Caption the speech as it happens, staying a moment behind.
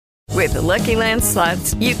With the Lucky Land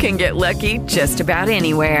Slots, you can get lucky just about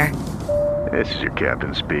anywhere. This is your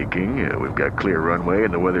captain speaking. We've got clear runway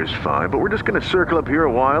and the weather's fine, but we're just going to circle up here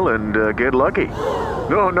a while and get lucky.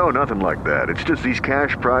 No, nothing like that. It's just these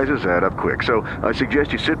cash prizes add up quick. So I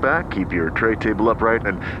suggest you sit back, keep your tray table upright,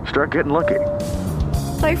 and start getting lucky.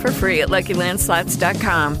 Play for free at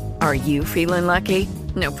LuckyLandSlots.com. Are you feeling lucky?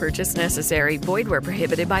 No purchase necessary. Void where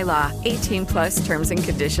prohibited by law. 18+ terms and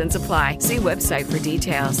conditions apply. See website for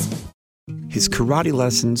details. His karate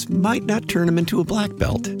lessons might not turn him into a black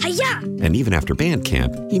belt. Hi-ya! And even after band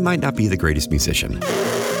camp, he might not be the greatest musician.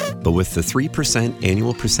 But with the 3%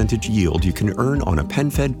 annual percentage yield you can earn on a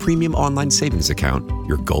PenFed premium online savings account,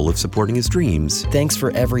 your goal of supporting his dreams... Thanks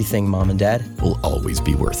for everything, Mom and Dad. ...will always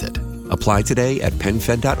be worth it. Apply today at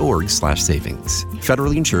PenFed.org/savings.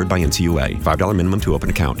 Federally insured by NCUA. $5 minimum to open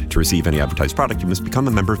account. To receive any advertised product, you must become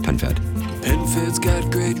a member of PenFed. PenFed's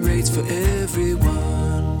got great rates for everyone.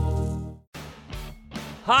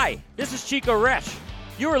 Hi, this is Chico Resch.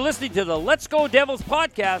 You are listening to the Let's Go Devils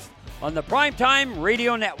podcast on the Primetime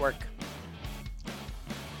Radio Network.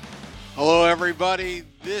 Hello, everybody.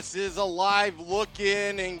 This is a live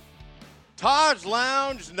look-in in Taj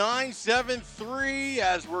Lounge 973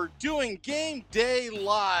 as we're doing Game Day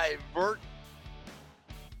Live. Bert,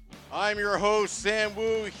 I'm your host, Sam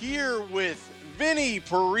Wu, here with Vinny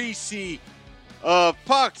Parisi of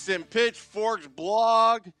Pucks and Pitchforks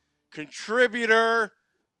blog, contributor,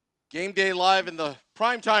 Game Day Live in the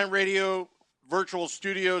Primetime Radio virtual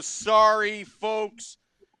studios. Sorry, folks.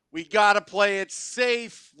 We got to play it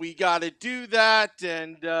safe. We got to do that.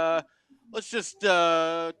 And let's just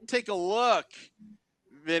take a look,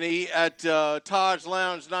 Vinny, at Taj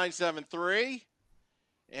Lounge 973.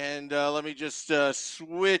 And let me just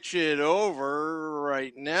switch it over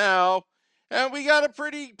right now. And we got a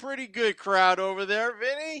pretty good crowd over there,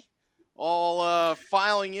 Vinny. All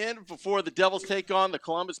filing in before the Devils take on the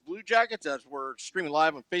Columbus Blue Jackets as we're streaming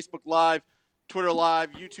live on Facebook Live, Twitter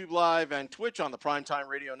Live, YouTube Live, and Twitch on the Primetime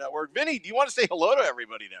Radio Network. Vinny, do you want to say hello to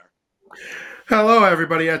everybody there? Hello,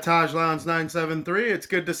 everybody at Taj Lounge 973. It's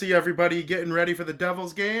good to see everybody getting ready for the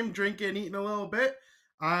Devils game, drinking, eating a little bit.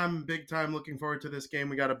 I'm big time looking forward to this game.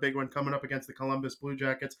 We got a big one coming up against the Columbus Blue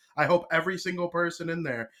Jackets. I hope every single person in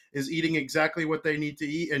there is eating exactly what they need to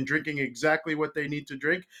eat and drinking exactly what they need to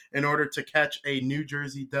drink in order to catch a New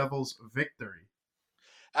Jersey Devils victory.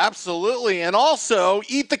 Absolutely. And also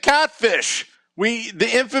eat the catfish. The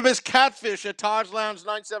infamous catfish at Taj Lounge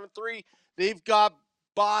 973. They've got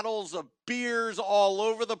bottles of beers all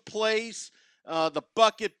over the place. The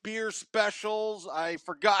bucket beer specials. I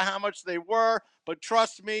forgot how much they were, but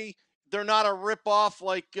trust me, they're not a ripoff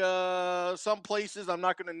like some places I'm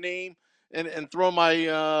not going to name and throw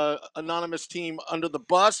my anonymous team under the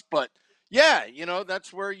bus. But yeah,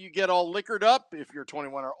 that's where you get all liquored up. If you're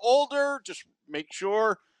 21 or older, just make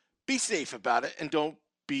sure, be safe about it and don't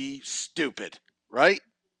be stupid, right?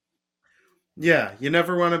 Yeah, you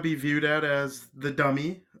never want to be viewed as the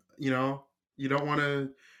dummy. You don't want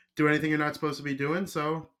to do anything you're not supposed to be doing,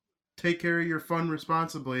 so take care of your fun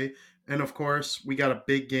responsibly. And of course, we got a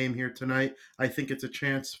big game here tonight. I think it's a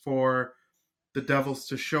chance for the Devils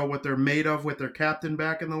to show what they're made of with their captain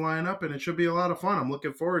back in the lineup, and it should be a lot of fun. I'm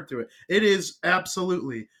looking forward to it. It is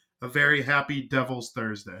absolutely a very happy Devils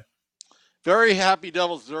Thursday. Very happy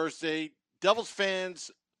Devils Thursday. Devils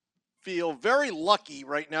fans feel very lucky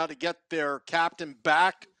right now to get their captain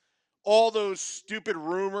back. All those stupid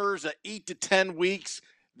rumors at 8 to 10 weeks,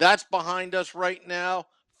 that's behind us right now.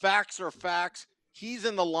 Facts are facts. He's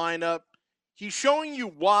in the lineup. He's showing you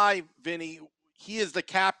why, Vinny, he is the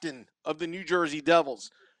captain of the New Jersey Devils.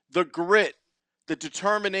 The grit, the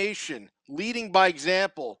determination, leading by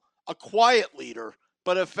example, a quiet leader,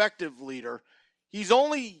 but effective leader. He's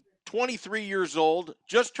only 23 years old,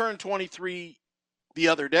 just turned 23 the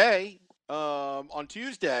other day, on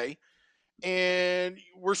Tuesday. And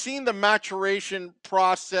we're seeing the maturation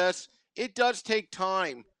process. It does take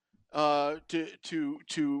time to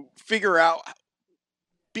figure out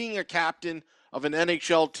being a captain of an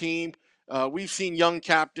NHL team. We've seen young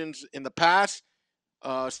captains in the past.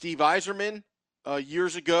 Steve Yzerman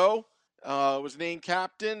years ago was named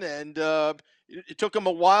captain, and it took him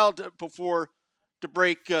a while to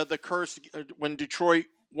break the curse when Detroit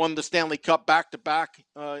won the Stanley Cup back-to-back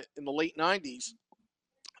in the late 90s.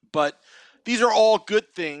 But these are all good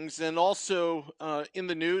things. And also in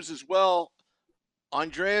the news as well,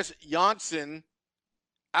 Andreas Johnsson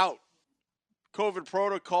out. COVID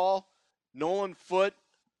protocol. Nolan Foote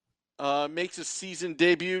makes a season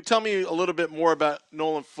debut. Tell me a little bit more about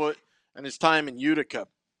Nolan Foote and his time in Utica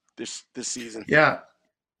this season. Yeah.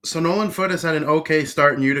 So Nolan Foote has had an okay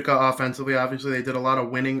start in Utica offensively. Obviously, they did a lot of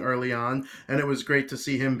winning early on, and it was great to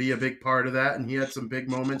see him be a big part of that. And he had some big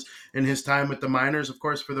moments in his time with the Miners. Of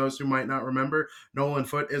course, for those who might not remember, Nolan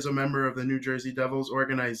Foote is a member of the New Jersey Devils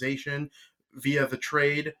organization via the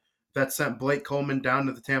trade that sent Blake Coleman down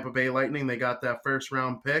to the Tampa Bay Lightning. They got that first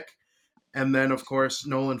round pick. And then, of course,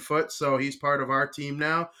 Nolan Foote. So he's part of our team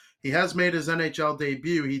now. He has made his NHL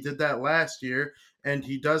debut. He did that last year, and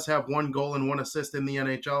he does have 1 goal and 1 assist in the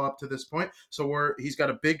NHL up to this point. So he's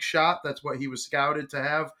got a big shot. That's what he was scouted to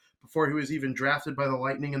have before he was even drafted by the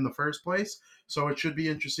Lightning in the first place. So it should be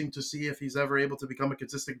interesting to see if he's ever able to become a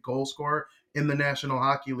consistent goal scorer in the National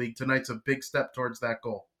Hockey League. Tonight's a big step towards that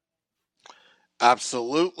goal.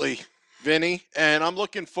 Absolutely, Vinny. And I'm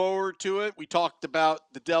looking forward to it. We talked about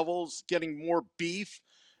the Devils getting more beef.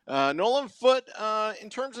 Nolan Foote, in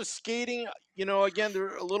terms of skating, again, there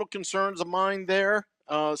are a little concerns of mine there.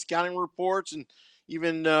 Scouting reports, and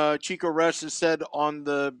even Chico Resch has said on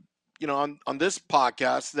the, on this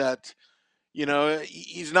podcast that,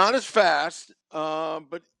 he's not as fast,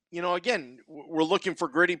 but again, we're looking for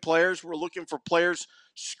gritty players. We're looking for players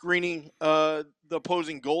screening the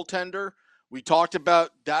opposing goaltender. We talked about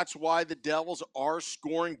that's why the Devils are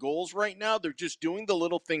scoring goals right now. They're just doing the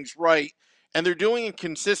little things right, and they're doing it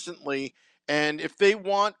consistently. And if they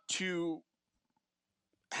want to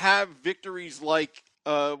have victories like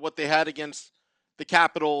what they had against the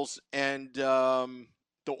Capitals and the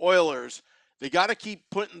Oilers, they got to keep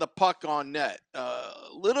putting the puck on net. A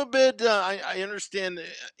little bit, I understand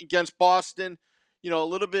against Boston, a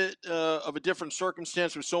little bit of a different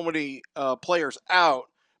circumstance with so many players out,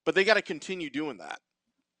 but they got to continue doing that.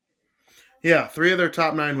 Yeah, 3 of their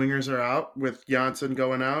top 9 wingers are out, with Janssen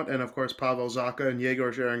going out, and of course Pavel Zacha and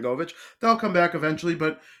Yegor Sharangovich. They'll come back eventually,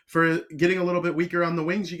 but for getting a little bit weaker on the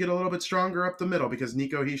wings, you get a little bit stronger up the middle because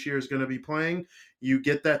Nico Hischier is going to be playing. You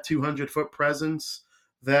get that 200-foot presence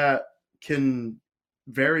that can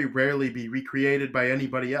very rarely be recreated by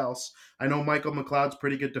anybody else. I know Michael McLeod's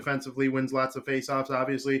pretty good defensively, wins lots of faceoffs.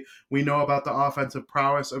 Obviously, we know about the offensive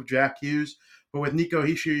prowess of Jack Hughes. But with Nico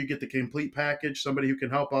Hischier, you get the complete package, somebody who can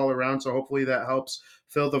help all around. So hopefully that helps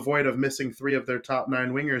fill the void of missing 3 of their top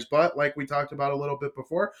 9 wingers. But like we talked about a little bit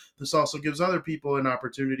before, this also gives other people an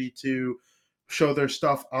opportunity to show their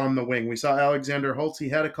stuff on the wing. We saw Alexander Holtz. He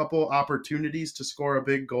had a couple opportunities to score a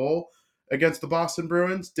big goal against the Boston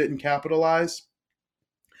Bruins, didn't capitalize.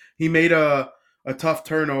 He made a tough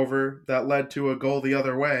turnover that led to a goal the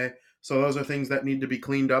other way. So those are things that need to be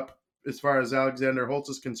cleaned up as far as Alexander Holtz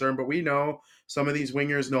is concerned. But we know some of these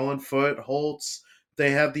wingers, Nolan Foote, Holtz, they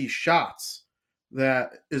have these shots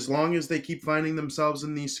that as long as they keep finding themselves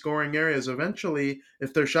in these scoring areas, eventually,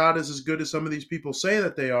 if their shot is as good as some of these people say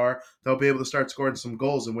that they are, they'll be able to start scoring some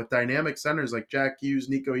goals. And with dynamic centers like Jack Hughes,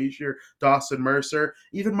 Nico Hischier, Dawson Mercer,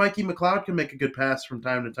 even Mikey McLeod can make a good pass from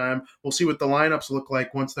time to time. We'll see what the lineups look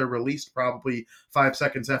like once they're released, probably 5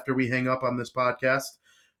 seconds after we hang up on this podcast.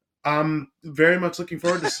 I'm very much looking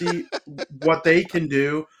forward to see what they can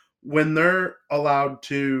do when they're allowed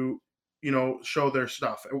to, show their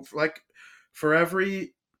stuff. Like for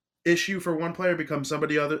every issue for one player becomes some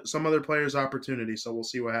other player's opportunity. So we'll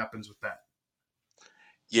see what happens with that.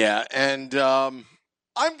 Yeah, and I'm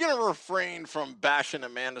going to refrain from bashing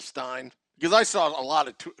Amanda Stein because I saw a lot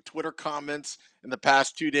of Twitter comments in the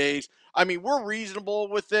past 2 days. I mean, we're reasonable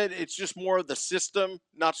with it. It's just more of the system,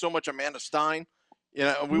 not so much Amanda Stein.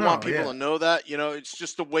 We want people to know that, it's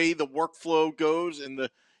just the way the workflow goes in the,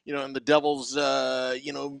 in the Devils,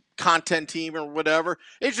 content team or whatever.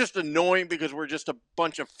 It's just annoying because we're just a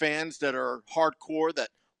bunch of fans that are hardcore that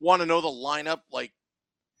want to know the lineup like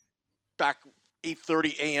back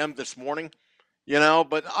 8:30 a.m. this morning,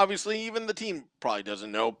 but obviously even the team probably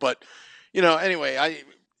doesn't know. But, anyway,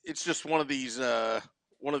 it's just one of these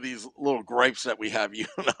little gripes that we have, you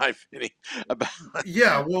and I, Vinny, about.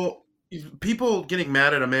 Yeah, well, people getting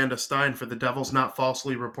mad at Amanda Stein for the Devils not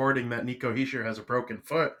falsely reporting that Nico Hischier has a broken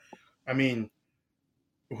foot. I mean,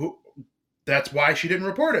 that's why she didn't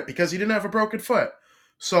report it, because he didn't have a broken foot.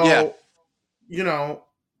 So,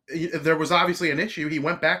 there was obviously an issue. He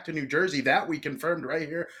went back to New Jersey. That we confirmed right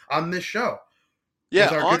here on this show. Yeah,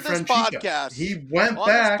 on this podcast. He went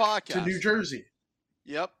back to New Jersey.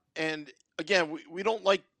 Yep. And again, we don't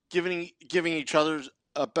like giving each other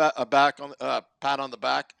a pat on the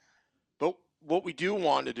back. But what we do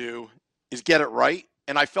want to do is get it right.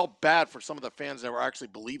 And I felt bad for some of the fans that were actually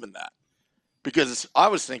believing that, because I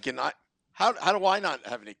was thinking, how do I not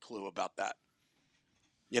have any clue about that?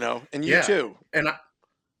 And you too.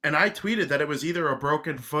 And I tweeted that it was either a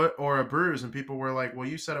broken foot or a bruise, and people were like, well,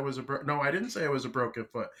 you said it was no, I didn't say it was a broken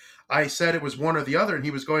foot. I said it was one or the other, and he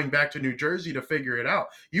was going back to New Jersey to figure it out.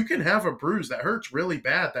 You can have a bruise that hurts really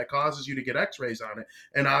bad that causes you to get x-rays on it.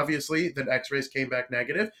 And obviously, the x-rays came back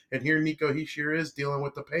negative, and here Nico Hischier is dealing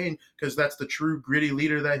with the pain because that's the true gritty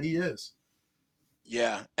leader that he is.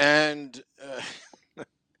 Yeah, and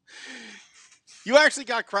you actually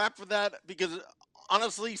got crap for that because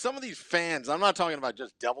honestly, some of these fans, I'm not talking about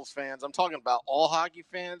just Devils fans, I'm talking about all hockey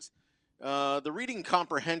fans, the reading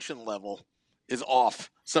comprehension level is off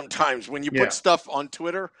sometimes when you put stuff on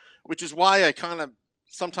Twitter, which is why I kind of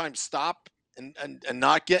sometimes stop and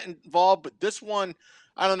not get involved. But this one,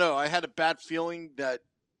 I don't know, I had a bad feeling that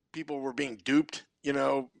people were being duped,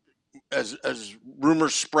 as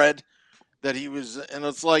rumors spread that he was, and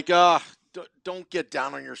it's like, don't get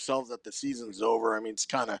down on yourselves that the season's over. I mean, it's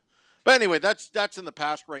kind of, but anyway, that's in the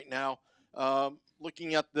past right now.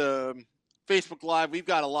 Looking at the Facebook Live, we've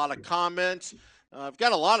got a lot of comments. I've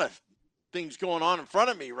got a lot of things going on in front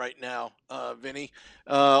of me right now, Vinny.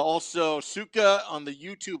 Also, Suka on the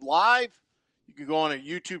YouTube Live. You can go on a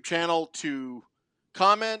YouTube channel to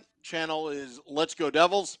comment. Channel is Let's Go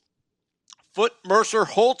Devils. Foot Mercer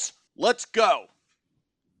Holtz, let's go.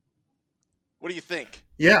 What do you think?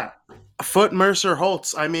 Yeah, Foot Mercer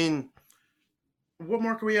Holtz. I mean, what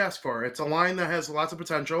more can we ask for? It's a line that has lots of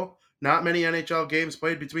potential. Not many NHL games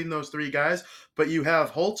played between those three guys, but you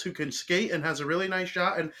have Holtz who can skate and has a really nice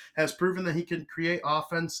shot and has proven that he can create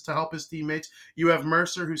offense to help his teammates. You have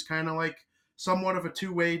Mercer who's kind of like somewhat of a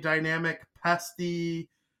two-way dynamic, pesty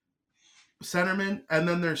centerman. And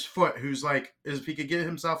then there's Foot who's like, if he could get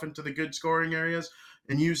himself into the good scoring areas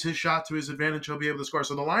and use his shot to his advantage, he'll be able to score.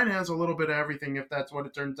 So the line has a little bit of everything if that's what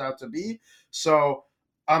it turns out to be. So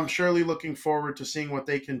I'm surely looking forward to seeing what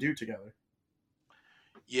they can do together.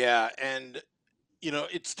 Yeah, and,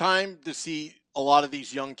 it's time to see a lot of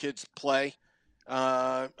these young kids play.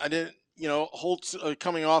 I didn't, Holtz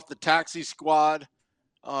coming off the taxi squad,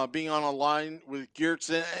 being on a line with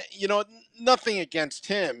Geertsen, nothing against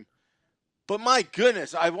him. But my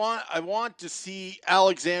goodness, I want to see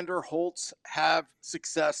Alexander Holtz have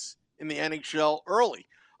success in the NHL early.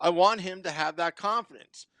 I want him to have that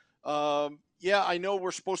confidence. Yeah, I know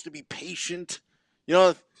we're supposed to be patient.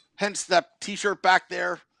 Hence that T-shirt back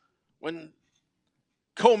there when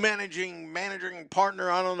managing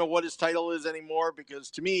partner. I don't know what his title is anymore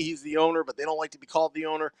because to me he's the owner, but they don't like to be called the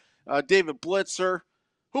owner. David Blitzer,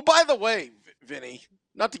 who, by the way, Vinny,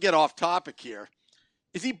 not to get off topic here,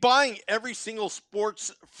 is he buying every single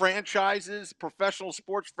professional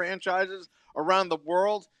sports franchises around the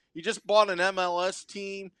world? He just bought an MLS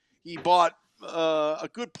team. He bought a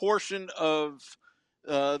good portion of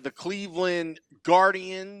the Cleveland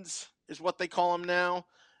Guardians, is what they call them now.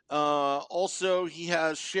 Also, he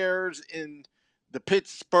has shares in the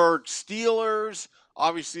Pittsburgh Steelers,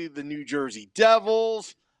 obviously the New Jersey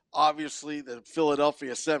Devils, obviously the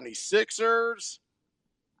Philadelphia 76ers.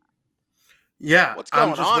 Yeah, what's going on?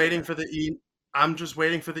 I'm just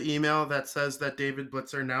waiting for the email that says that David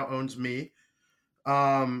Blitzer now owns me.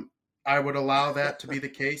 I would allow that to be the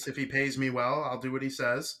case if he pays me well. I'll do what he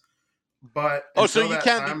says. But so you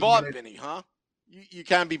can't be bought, Vinny, huh? You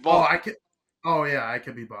can't be bought. I can. Oh yeah, I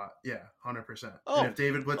could be bought. Yeah, 100%. And if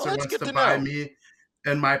David Blitzer wants to buy me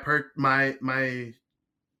and my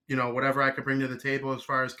whatever I could bring to the table as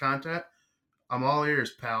far as content, I'm all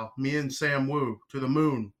ears, pal. Me and Sam Wu to the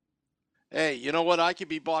moon. Hey, you know what? I could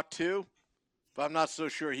be bought too, but I'm not so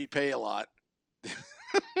sure he'd pay a lot.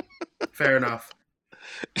 Fair enough.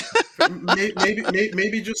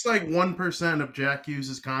 maybe just like 1% of Jack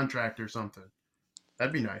Hughes' contract or something.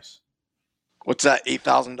 That'd be nice. What's that?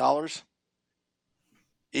 $8,000?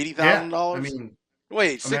 $80,000? Yeah, I mean,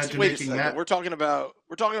 wait a second. We're talking about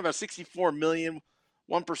 $64 million.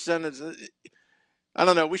 1% is. I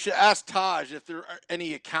don't know. We should ask Taj if there are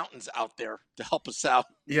any accountants out there to help us out.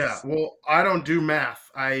 Yeah, well, I don't do math.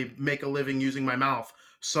 I make a living using my mouth.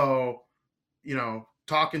 So,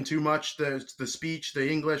 talking too much, the speech, the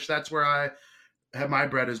English, that's where I have my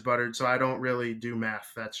bread is buttered. So I don't really do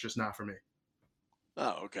math. That's just not for me.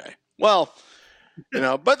 Oh, okay. Well,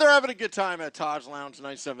 but they're having a good time at Taj Lounge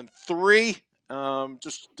 973.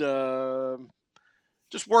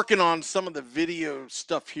 Just working on some of the video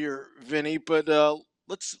stuff here, Vinny, but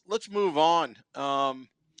let's move on.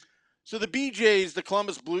 So the BJs, the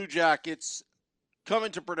Columbus Blue Jackets, come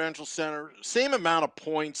into Prudential Center, same amount of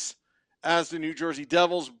points as the New Jersey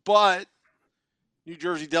Devils, but New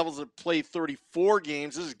Jersey Devils have played 34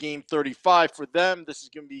 games. This is game 35 for them. This is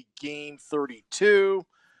going to be game 32.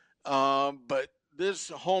 But this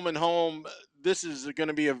home and home, this is going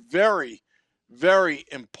to be a very, very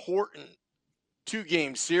important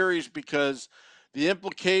 2-game series because the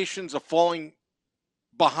implications of falling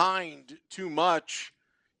behind too much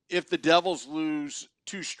if the Devils lose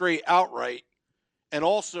 2 straight outright, and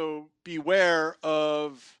also beware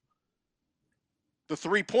of the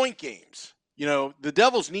 3-point games. The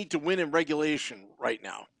Devils need to win in regulation right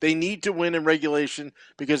now. They need to win in regulation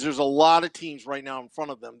because there's a lot of teams right now in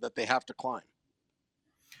front of them that they have to climb.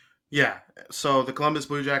 Yeah, so the Columbus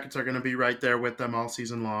Blue Jackets are going to be right there with them all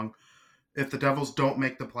season long. If the Devils don't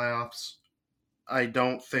make the playoffs, I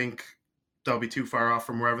don't think they'll be too far off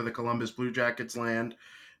from wherever the Columbus Blue Jackets land.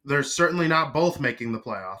 They're certainly not both making the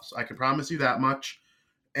playoffs. I can promise you that much.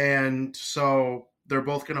 And so they're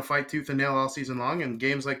both going to fight tooth and nail all season long. And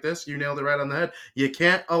games like this, you nailed it right on the head. You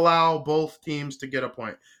can't allow both teams to get a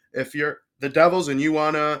point. If you're the Devils and you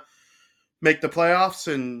want to make the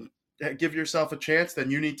playoffs and give yourself a chance, then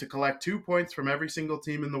you need to collect 2 points from every single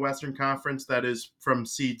team in the Western Conference that is from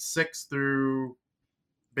seed 6 through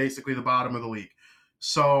basically the bottom of the league.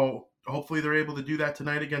 So hopefully they're able to do that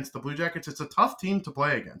tonight against the Blue Jackets. It's a tough team to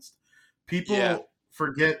play against. People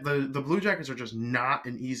forget the Blue Jackets are just not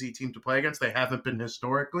an easy team to play against. They haven't been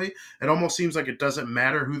historically. It almost seems like it doesn't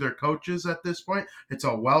matter who their coach is at this point. It's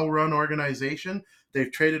a well-run organization.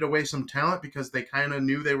 They've traded away some talent because they kind of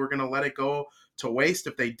knew they were going to let it go to waste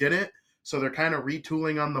if they didn't. So they're kind of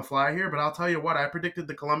retooling on the fly here. But I'll tell you what, I predicted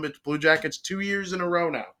the Columbus Blue Jackets 2 years in a row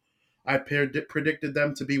now. I predicted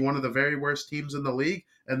them to be one of the very worst teams in the league,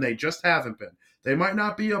 and they just haven't been. They might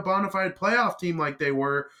not be a bona fide playoff team like they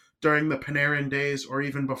were during the Panarin days or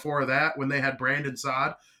even before that when they had Brandon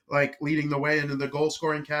Saad leading the way into the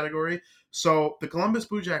goal-scoring category. So the Columbus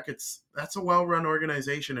Blue Jackets, that's a well-run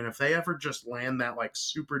organization, and if they ever just land that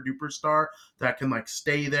super-duper star that can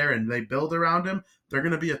stay there and they build around him, they're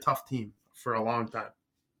going to be a tough team for a long time.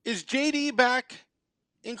 Is JD back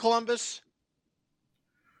in Columbus?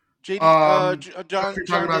 JD,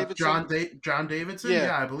 John Davidson? John Davidson?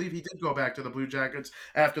 Yeah, I believe he did go back to the Blue Jackets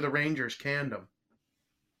after the Rangers canned him.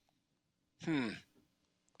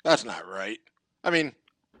 That's not right. I mean,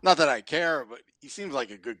 not that I care, but he seems like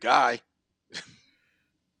a good guy.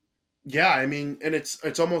 Yeah, I mean, and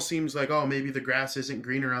it's almost seems like, oh, maybe the grass isn't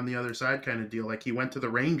greener on the other side kind of deal. He went to the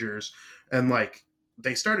Rangers and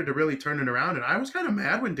they started to really turn it around. And I was kind of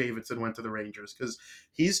mad when Davidson went to the Rangers because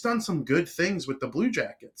he's done some good things with the Blue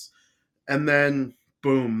Jackets. And then,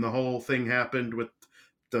 boom, the whole thing happened with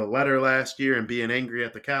the letter last year and being angry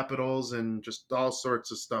at the Capitals and just all sorts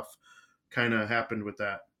of stuff kind of happened with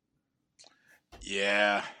that.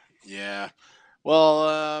 Yeah.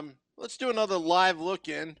 Well, let's do another live look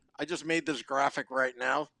in. I just made this graphic right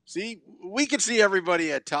now. See, we can see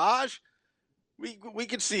everybody at Taj. We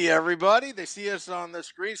can see everybody. They see us on the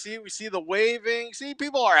screen. See, we see the waving. See,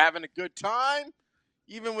 people are having a good time,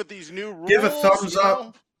 even with these new rules. Give a thumbs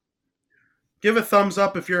up. Give a thumbs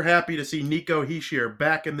up if you're happy to see Nico Hischier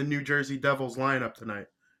back in the New Jersey Devils lineup tonight.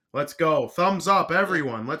 Let's go. Thumbs up,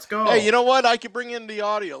 everyone. Let's go. Hey, you know what? I can bring in the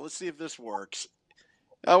audio. Let's see if this works.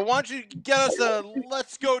 Why don't you get us a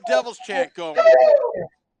Let's Go Devils chant going?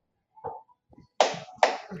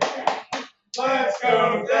 Let's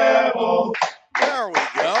go Devils! There we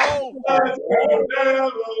go. Let's go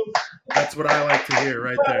Devils! That's what I like to hear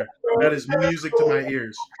right there. That is music to my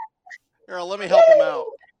ears. Here, let me help him out.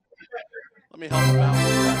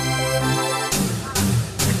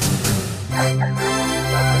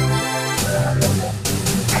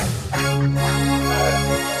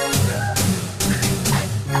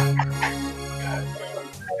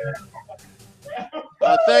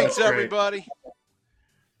 Thanks, everybody.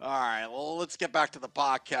 All right, well, let's get back to the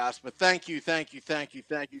podcast. But thank you. So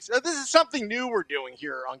this is something new we're doing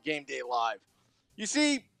here on Game Day Live. You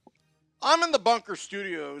see, I'm in the Bunker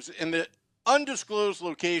Studios in the undisclosed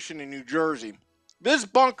location in New Jersey. This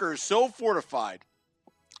bunker is so fortified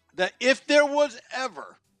that if there was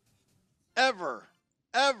ever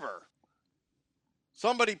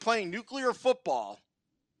somebody playing nuclear football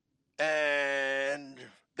and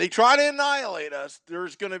they try to annihilate us,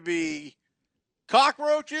 there's going to be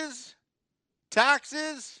cockroaches,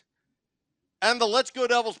 taxes, and the Let's Go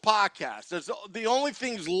Devils podcast. That's the only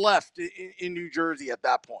things left in New Jersey at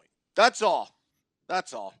that point. That's all.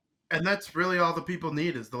 And that's really all the people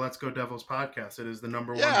need is the Let's Go Devils podcast. It is the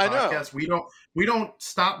number one podcast. We don't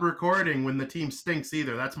stop recording when the team stinks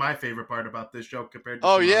either. That's my favorite part about this show compared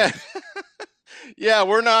to yeah,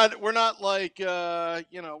 we're not like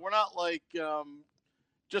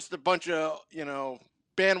just a bunch of,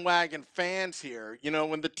 bandwagon fans here.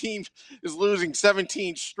 When the team is losing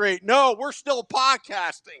 17 straight. No, we're still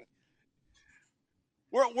podcasting.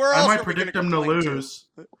 Where else I might predict them to lose.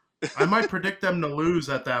 I might predict them to lose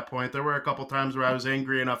at that point. There were a couple times where I was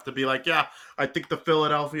angry enough to be like, yeah, I think the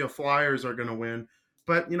Philadelphia Flyers are going to win.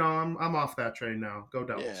 But, I'm off that train now. Go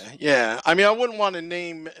Devils. Yeah. I mean, I wouldn't want to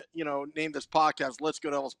name this podcast Let's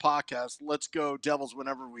Go Devils podcast. Let's go Devils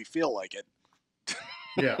whenever we feel like it.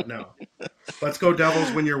 Yeah, no. Let's go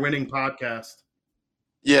Devils when you're winning podcast.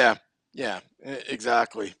 Yeah,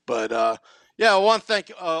 exactly. But, I want to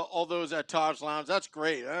thank all those at Taj Lounge. That's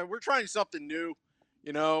great. We're trying something new.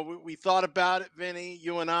 We thought about it, Vinny,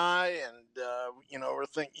 you and I, and, we're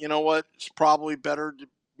thinking, you know what, it's probably better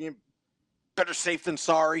safe than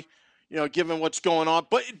sorry, given what's going on.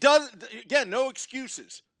 But it doesn't, again, no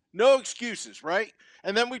excuses. No excuses, right?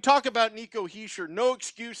 And then we talk about Nico Hischier, no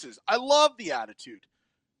excuses. I love the attitude.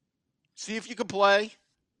 See if you can play,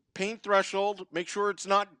 paint threshold, make sure it's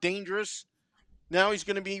not dangerous. Now he's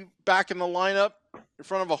going to be back in the lineup in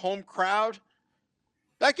front of a home crowd.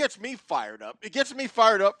 That gets me fired up. It gets me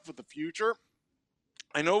fired up for the future.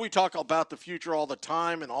 I know we talk about the future all the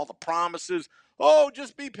time and all the promises. Oh,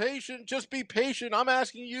 just be patient. Just be patient. I'm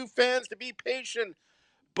asking you fans to be patient.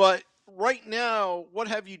 But right now, what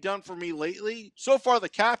have you done for me lately? So far, the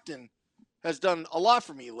captain has done a lot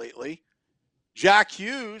for me lately. Jack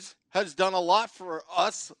Hughes has done a lot for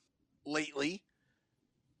us lately.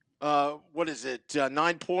 9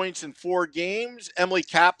 points in 4 games. Emily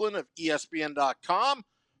Kaplan of ESPN.com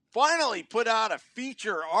finally put out a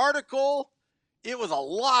feature article. It was a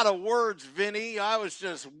lot of words, Vinny. I was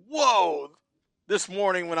just, whoa, this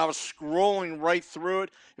morning when I was scrolling right through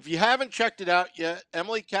it. If you haven't checked it out yet,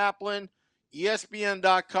 Emily Kaplan,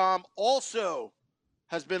 ESPN.com, also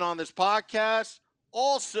has been on this podcast,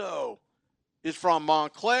 also is from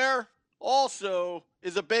Montclair, also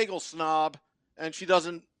is a bagel snob, and she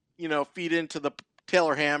doesn't, feed into the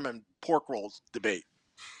Taylor ham and pork rolls debate.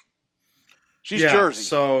 She's Jersey.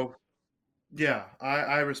 So,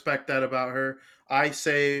 I respect that about her. I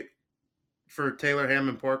say for Taylor ham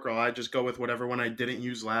and pork roll, I just go with whatever one I didn't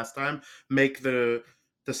use last time. Make the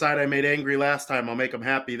side I made angry last time, I'll make them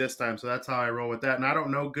happy this time. So that's how I roll with that. And I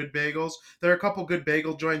don't know good bagels. There are a couple good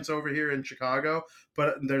bagel joints over here in Chicago,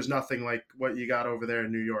 but there's nothing like what you got over there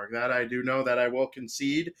in New York. That I do know, that I will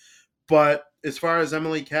concede. But as far as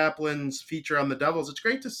Emily Kaplan's feature on the Devils, it's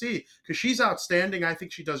great to see because she's outstanding. I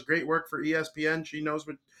think she does great work for ESPN. She knows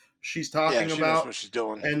what she's talking she about. knows what she's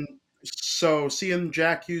doing. And so seeing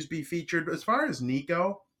Jack Hughes be featured, as far as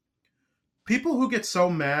Nico, people who get so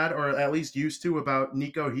mad, or at least used to, about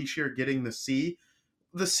Nico Hischier getting the C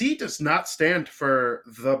does not stand for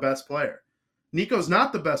the best player. Nico's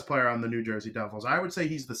not the best player on the New Jersey Devils. I would say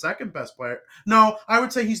he's the second best player. No, I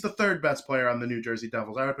would say he's the third best player on the New Jersey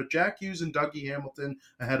Devils. I would put Jack Hughes and Dougie Hamilton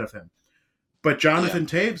ahead of him. But Jonathan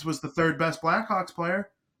Toews was the third best Blackhawks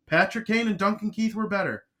player. Patrick Kane and Duncan Keith were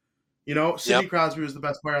better. Sidney Crosby was the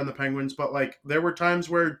best player on the Penguins, but there were times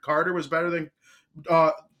where Carter was better than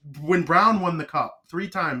when Brown won the Cup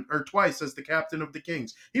twice as the captain of the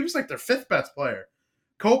Kings. He was their fifth best player.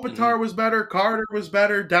 Kopitar was better. Carter was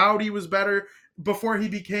better. Doughty was better before he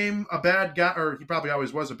became a bad guy, or he probably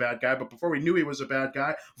always was a bad guy, but before we knew he was a bad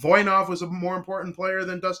guy, Voinov was a more important player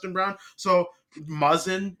than Dustin Brown. So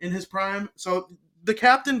Muzzin in his prime. So the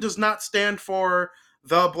captain does not stand for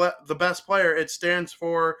the best player. It stands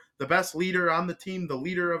for the best leader on the team, the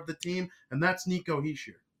leader of the team, and that's Nico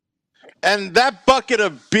Hischier. And that bucket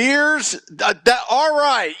of beers, all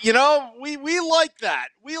right, we like that.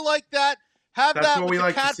 We like that. Have That's that what with we the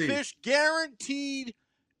like to catfish, guaranteed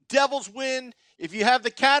Devils win. If you have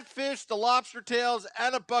the catfish, the lobster tails,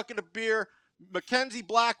 and a bucket of beer, Mackenzie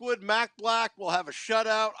Blackwood, Mac Black will have a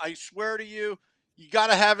shutout. I swear to you. You got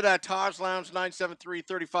to have it at Taj Lounge, 973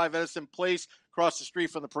 35 Edison Place, across the street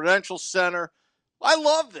from the Prudential Center. I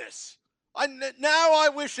love this. Now I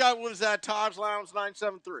wish I was at Taj Lounge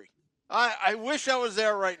 973. I wish I was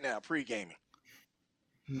there right now, pre-gaming.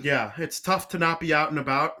 Yeah, it's tough to not be out and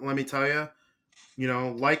about, let me tell you.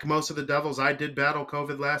 Like most of the Devils, I did battle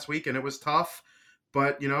COVID last week, and it was tough.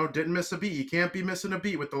 But, didn't miss a beat. You can't be missing a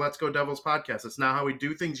beat with the Let's Go Devils podcast. It's not how we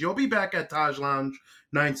do things. You'll be back at Taj Lounge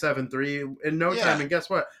 973 in no time. And guess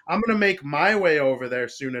what? I'm going to make my way over there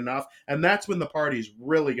soon enough, and that's when the party's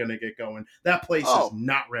really going to get going. That place is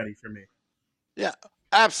not ready for me. Yeah,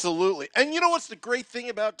 absolutely. And you know what's the great thing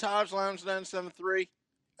about Taj Lounge 973?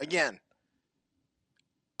 Again,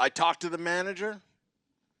 I talked to the manager.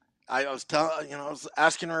 I was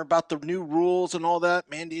asking her about the new rules and all that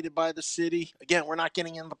mandated by the city. Again, we're not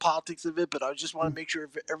getting into the politics of it, but I just want to make sure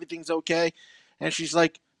everything's okay. And she's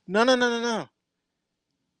like, no.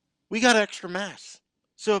 We got extra masks.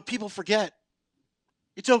 So if people forget,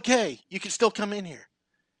 it's okay. You can still come in here.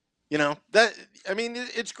 You know, that, I mean,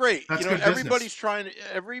 it's great. That's You know, good business.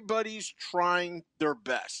 everybody's trying their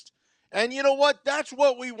best. And you know what? That's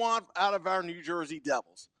what we want out of our New Jersey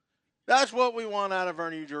Devils. That's what we want out of our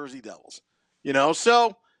New Jersey Devils. You know,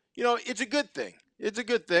 so, you know, it's a good thing. It's a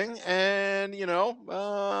good thing. And,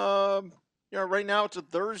 right now it's a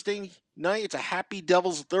Thursday night. It's a happy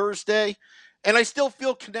Devils Thursday. And I still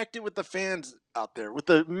feel connected with the fans out there with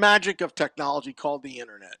the magic of technology called the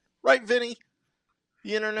internet. Right, Vinny?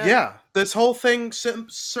 The internet? Yeah, this whole thing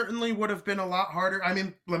certainly would have been a lot harder. I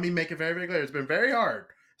mean, let me make it very, very clear. It's been very hard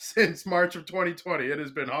since March of 2020. It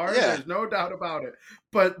has been hard. Yeah. There's no doubt about it.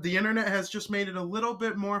 But the internet has just made it a little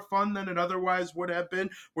bit more fun than it otherwise would have been.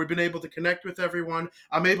 We've been able to connect with everyone.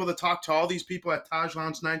 I'm able to talk to all these people at Taj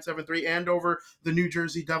Lounge 973 and over the New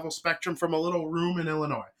Jersey Devil spectrum from a little room in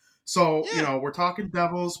Illinois. So, Yeah. we're talking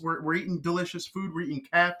Devils. We're eating delicious food. We're eating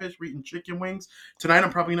catfish. We're eating chicken wings. Tonight,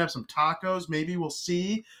 I'm probably going to have some tacos. Maybe we'll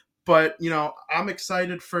see. But, I'm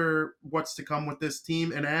excited for what's to come with this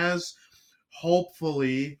team. And as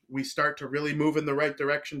hopefully we start to really move in the right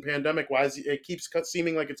direction pandemic-wise, it keeps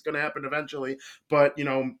seeming like it's going to happen eventually. But,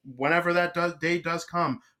 whenever that day does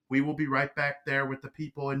come, we will be right back there with the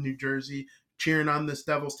people in New Jersey cheering on this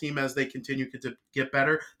Devils team as they continue to get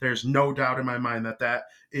better. There's no doubt in my mind that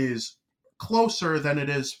is closer than it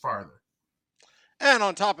is farther. And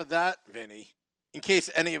on top of that, Vinny, in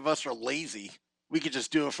case any of us are lazy, we could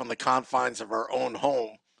just do it from the confines of our own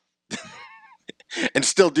home and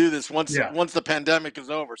still do this once the pandemic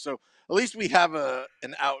is over. So at least we have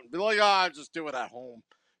an out and be like, just do it at home.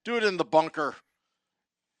 Do it in the bunker.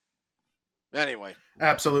 Anyway.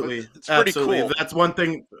 Absolutely. It's pretty Absolutely. cool. That's one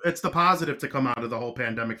thing. It's the positive to come out of the whole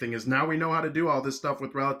pandemic thing is now we know how to do all this stuff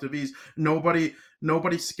with relative ease. Nobody's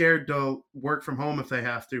scared to work from home if they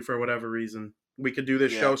have to for whatever reason. We could do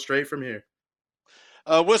this show straight from here.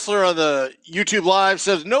 Whistler on the YouTube Live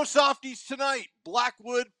says, no softies tonight.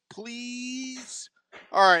 Blackwood, please.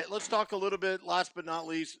 All right, let's talk a little bit, last but not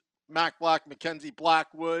least, Mac Black, Mackenzie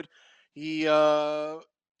Blackwood. He is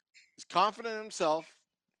confident in himself.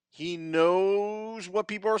 He knows what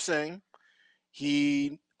people are saying.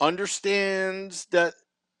 He understands that,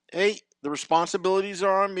 hey, the responsibilities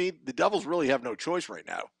are on me. The Devils really have no choice right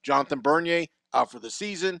now. Jonathan Bernier out for the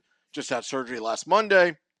season. Just had surgery last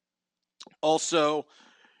Monday. Also,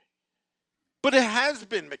 but it has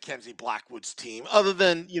been Mackenzie Blackwood's team, other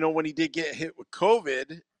than, when he did get hit with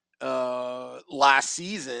COVID last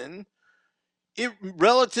season, it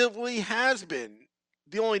relatively has been.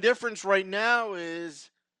 The only difference right now is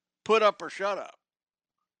put up or shut up.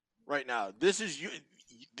 Right now, this is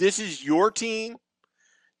your team.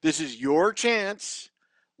 This is your chance.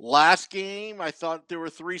 Last game, I thought there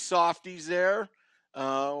were 3 softies there.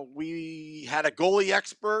 We had a goalie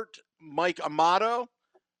expert, Mike Amato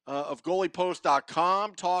of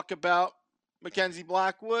goaliepost.com, talk about Mackenzie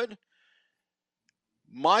Blackwood.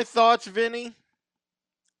 My thoughts, Vinny,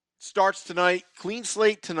 starts tonight, clean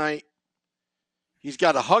slate tonight. He's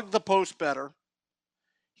got to hug the post better.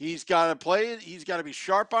 He's got to play. He's got to be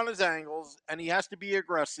sharp on his angles, and he has to be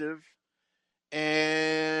aggressive.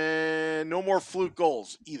 And no more fluke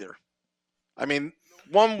goals either. I mean,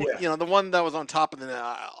 the one that was on top of the net,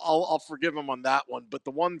 I'll forgive him on that one. But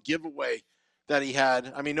the one giveaway that he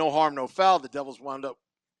had, I mean, no harm, no foul. The Devils wound up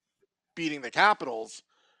beating the Capitals.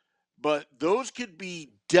 But those could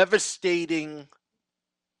be devastating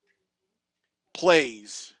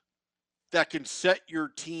plays that can set your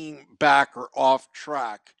team back or off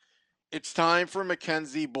track. It's time for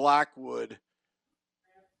Mackenzie Blackwood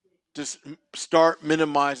to start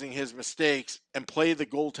minimizing his mistakes and play the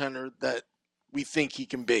goaltender that we think he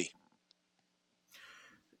can be.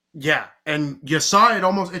 Yeah, and you saw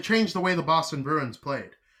it changed the way the Boston Bruins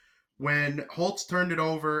played. When Holtz turned it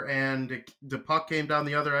over and the puck came down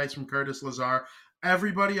the other ice from Curtis Lazar,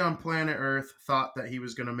 everybody on planet Earth thought that he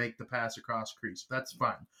was going to make the pass across crease. That's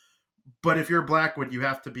fine. But if you're Blackwood, you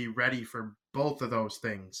have to be ready for both of those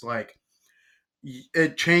things. Like,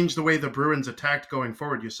 it changed the way the Bruins attacked going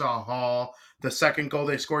forward. You saw Hall. The second goal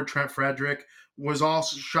they scored, Trent Frederick, was all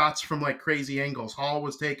shots from like crazy angles. Hall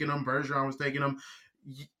was taking them. Bergeron was taking them.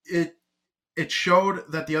 It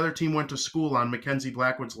showed that the other team went to school on Mackenzie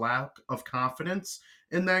Blackwood's lack of confidence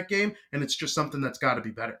in that game, and it's just something that's got to be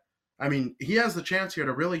better. I mean, he has the chance here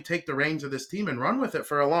to really take the reins of this team and run with it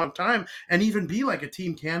for a long time and even be like a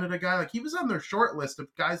Team Canada guy. Like, he was on their short list of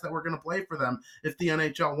guys that were going to play for them if the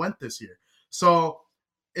NHL went this year. So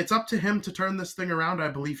it's up to him to turn this thing around. I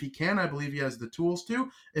believe he can. I believe he has the tools to.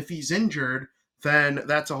 If he's injured, then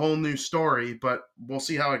that's a whole new story, but we'll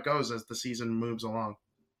see how it goes as the season moves along.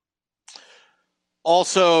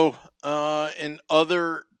 Also, in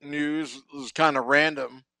other news, it was kind of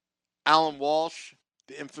random. Alan Walsh,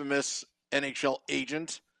 the infamous NHL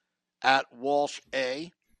agent at Walsh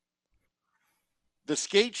A. The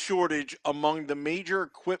skate shortage among the major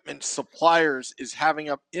equipment suppliers is having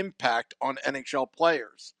an impact on NHL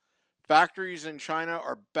players. Factories in China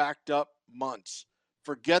are backed up months.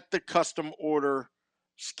 Forget the custom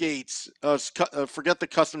skates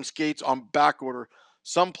on back order.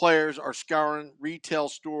 Some players are scouring retail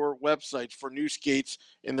store websites for new skates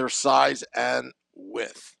in their size and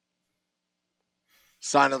width.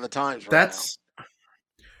 Sign of the times right now.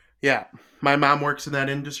 Yeah. My mom works in that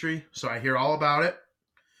industry, so I hear all about it.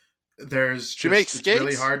 She makes skates? It's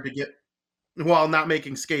really hard to get, well, not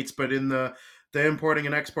making skates, but in the importing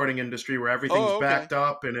and exporting industry where everything's backed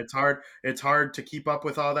up and it's hard to keep up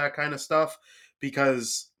with all that kind of stuff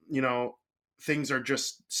because, things are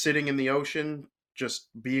just sitting in the ocean, just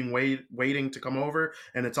being waiting to come over,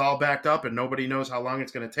 and it's all backed up and nobody knows how long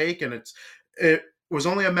it's going to take. And it was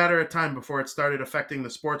only a matter of time before it started affecting the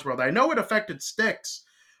sports world. I know it affected Sticks.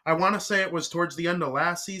 I want to say it was towards the end of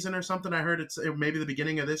last season or something. I heard it maybe the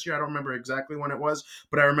beginning of this year. I don't remember exactly when it was,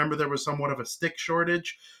 but I remember there was somewhat of a stick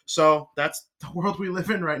shortage. So that's the world we live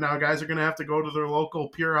in right now. Guys are going to have to go to their local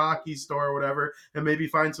Pure Hockey store or whatever and maybe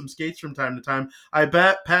find some skates from time to time. I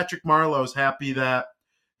bet Patrick Marleau's happy that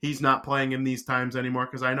he's not playing in these times anymore,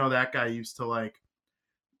 because I know that guy used to like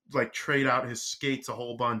trade out his skates a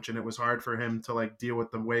whole bunch, and it was hard for him to deal with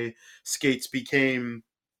the way skates became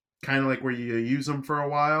kind of like where you use them for a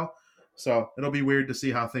while. So it'll be weird to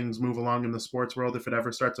see how things move along in the sports world, if it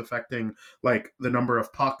ever starts affecting the number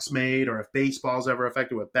of pucks made, or if baseball's ever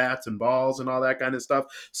affected with bats and balls and all that kind of stuff.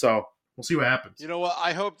 So we'll see what happens. You know what?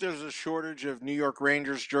 I hope there's a shortage of New York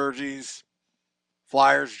Rangers jerseys,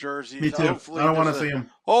 Flyers jerseys. Me too. Hopefully I don't want to see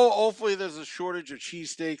them. Hopefully there's a shortage of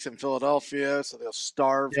cheesesteaks in Philadelphia, so they'll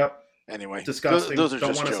starve. Yep. Anyway, disgusting. Those are don't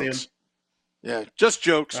just want to jokes. see them. Yeah, just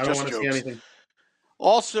jokes. I don't want to see anything.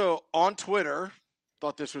 Also, on Twitter,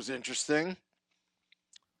 thought this was interesting,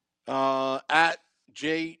 at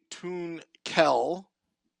Jessica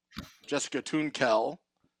Toonkel,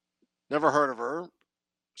 never heard of her,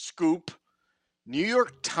 Scoop, New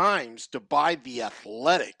York Times to buy The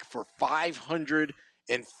Athletic for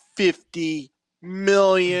 $550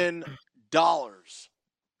 million.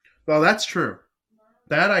 Well, that's true.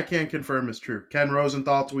 That I can confirm is true. Ken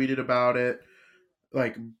Rosenthal tweeted about it,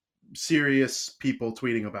 serious people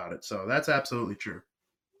tweeting about it. So that's absolutely true.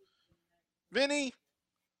 Vinny,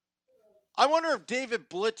 I wonder if David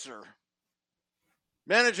Blitzer,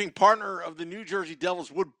 managing partner of the New Jersey Devils,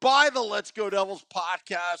 would buy the Let's Go Devils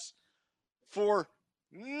podcast for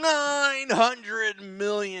 $900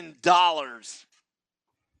 million. What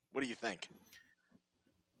do you think?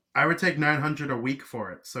 I would take $900 a week for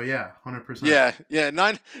it. So yeah, 100%. Yeah,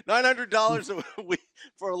 $900 a week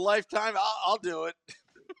for a lifetime. I'll do it.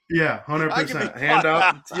 Yeah, 100%. Hand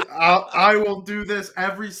up. I will do this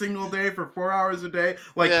every single day for 4 hours a day,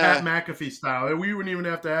 Pat McAfee style. We wouldn't even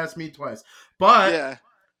have to ask me twice. But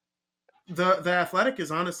the Athletic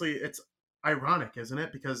is honestly, it's ironic, isn't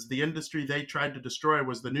it? Because the industry they tried to destroy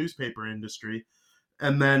was the newspaper industry,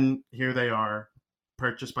 and then here they are,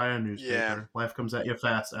 purchased by a newspaper. Yeah. Life comes at you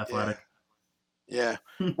fast, Athletic. Yeah.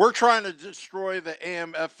 We're trying to destroy the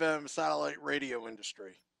AM/FM satellite radio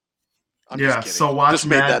industry. I'm just kidding. So watch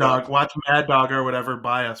Mad Dog or whatever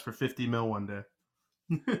buy us for $50 million one day.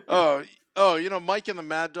 Mike and the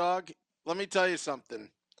Mad Dog, let me tell you something.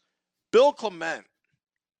 Bill Clement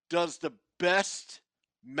does the best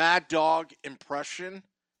Mad Dog impression.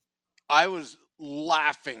 I was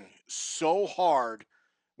laughing so hard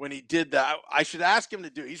when he did that. I should ask him to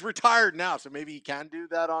do it. He's retired now, so maybe he can do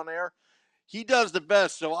that on air. He does the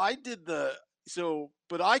best. So I did but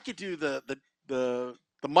I could do the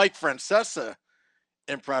Mike Francesa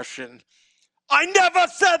impression. I never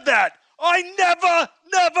said that. I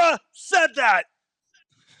never said that.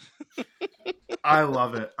 I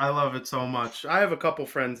love it. I love it so much. I have a couple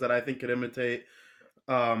friends that I think could imitate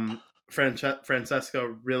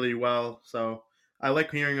Francesco really well. So I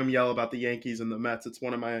like hearing him yell about the Yankees and the Mets. It's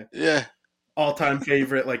one of my all-time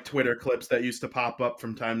favorite Twitter clips that used to pop up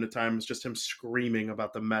from time to time. It's just him screaming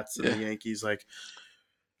about the Mets and the Yankees,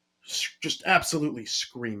 just absolutely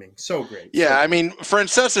screaming. So great. Yeah, so I mean,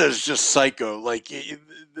 Francesa is just psycho. The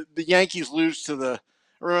Yankees lost to the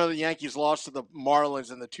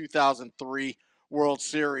Marlins in the 2003 World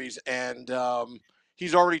Series, and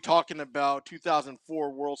he's already talking about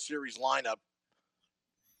 2004 World Series lineup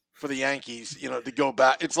for the Yankees, to go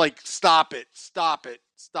back. It's like, stop it.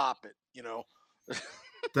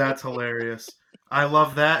 That's hilarious. I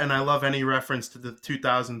love that, and I love any reference to the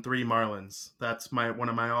 2003 Marlins. That's one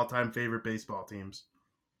of my all-time favorite baseball teams.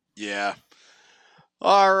 Yeah.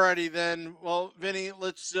 Alrighty then. Well, Vinny,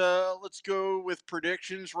 let's go with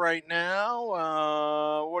predictions right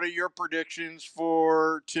now. What are your predictions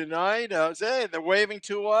for tonight? Hey, they're waving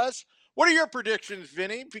to us. What are your predictions,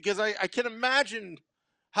 Vinny? Because I can imagine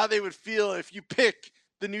how they would feel if you pick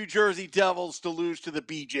the New Jersey Devils to lose to the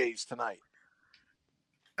BJs tonight.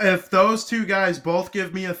 If those two guys both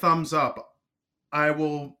give me a thumbs up, I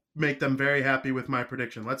will make them very happy with my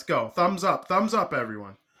prediction. Let's go. Thumbs up,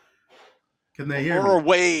 everyone. Can they hear me? Or a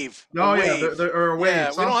wave. Oh, yeah, or a wave.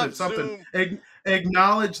 Yeah, something.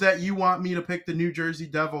 Acknowledge that you want me to pick the New Jersey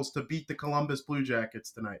Devils to beat the Columbus Blue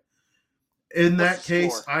Jackets tonight. In that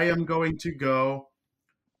case, I am going to go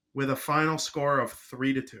with a final score of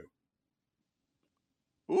 3-2.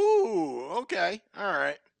 Ooh, okay. All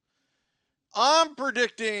right. I'm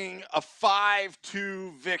predicting a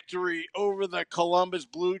 5-2 victory over the Columbus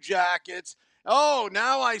Blue Jackets. Oh,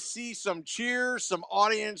 now I see some cheers, some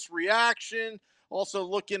audience reaction. Also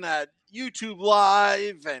looking at YouTube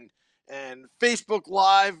Live and Facebook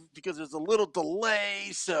Live because there's a little delay.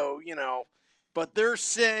 So, but they're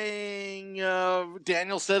saying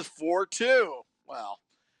Daniel says 4-2. Well,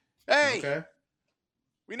 hey, okay.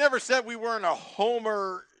 We never said we weren't a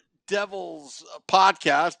Homer Devils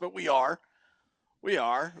podcast, but we are. We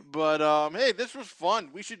are. But, hey, this was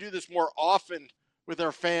fun. We should do this more often with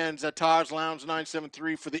our fans at Taj Lounge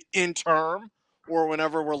 973 for the interim or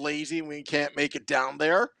whenever we're lazy and we can't make it down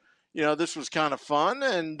there. This was kind of fun.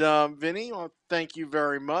 And, Vinny, well, thank you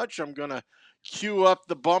very much. I'm going to cue up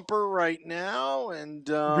the bumper right now. And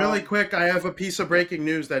really quick, I have a piece of breaking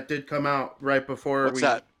news that did come out right before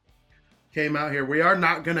came out here. We are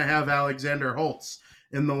not going to have Alexander Holtz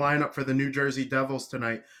in the lineup for the New Jersey Devils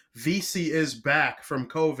tonight. VC is back from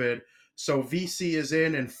COVID, so VC is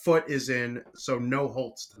in and Foot is in, so no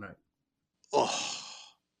Holtz tonight. Oh,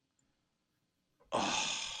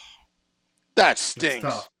 that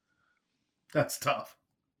stinks. That's tough.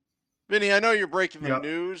 Vinny, I know you're breaking the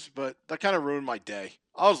news, but that kind of ruined my day.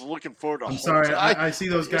 I was looking forward to Holtz. I'm sorry, I see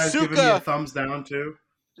those guys giving me a thumbs down too.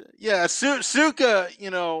 Yeah, Suka,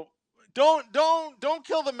 don't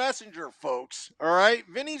kill the messenger, folks. All right,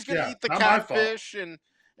 Vinny's gonna eat the catfish and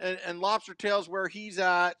lobster tails where he's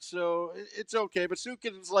at, so it's okay. But Suka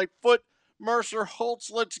is like, Foot, Mercer,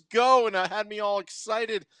 Holtz, let's go, and it had me all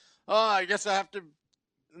excited. I guess I have to,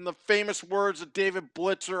 in the famous words of David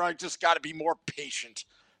Blitzer, I just got to be more patient.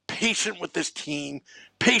 Patient with this team,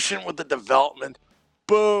 patient with the development.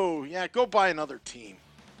 Boo! Yeah, go buy another team.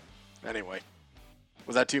 Anyway,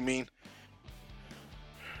 was that too mean?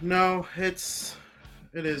 No, it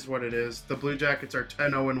is what it is. The Blue Jackets are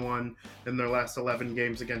 10-0-1 in their last 11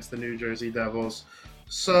 games against the New Jersey Devils.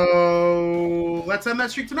 So let's end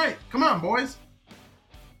that streak tonight. Come on, boys.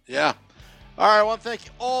 Yeah. All right, I want to thank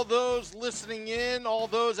all those listening in, all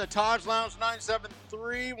those at Taj Lounge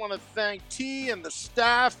 973. Want to thank T and the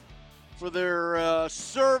staff for their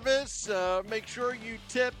service. Make sure you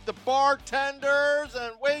tip the bartenders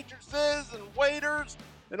and waitresses and waiters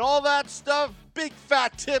and all that stuff. Big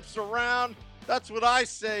fat tips around. That's what I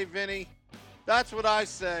say, Vinny. That's what I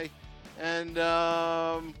say. And,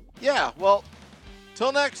 yeah, well,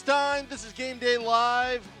 till next time, this is Game Day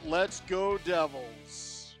Live. Let's go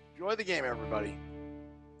Devils. Enjoy the game, everybody.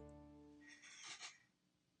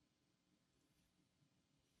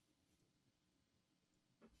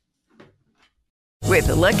 With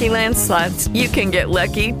the Lucky Land Slots, you can get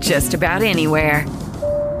lucky just about anywhere.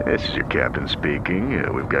 This is your captain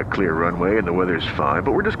speaking. We've got clear runway and the weather's fine,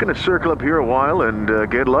 but we're just going to circle up here a while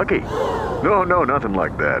and get lucky. No, nothing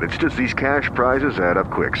like that. It's just these cash prizes add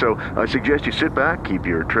up quick. So I suggest you sit back, keep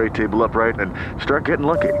your tray table upright, and start getting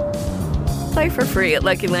lucky. Play for free at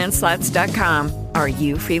LuckyLandSlots.com. Are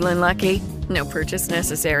you feeling lucky? No purchase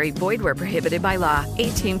necessary. Void where prohibited by law.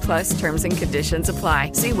 18+ terms and conditions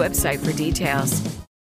apply. See website for details.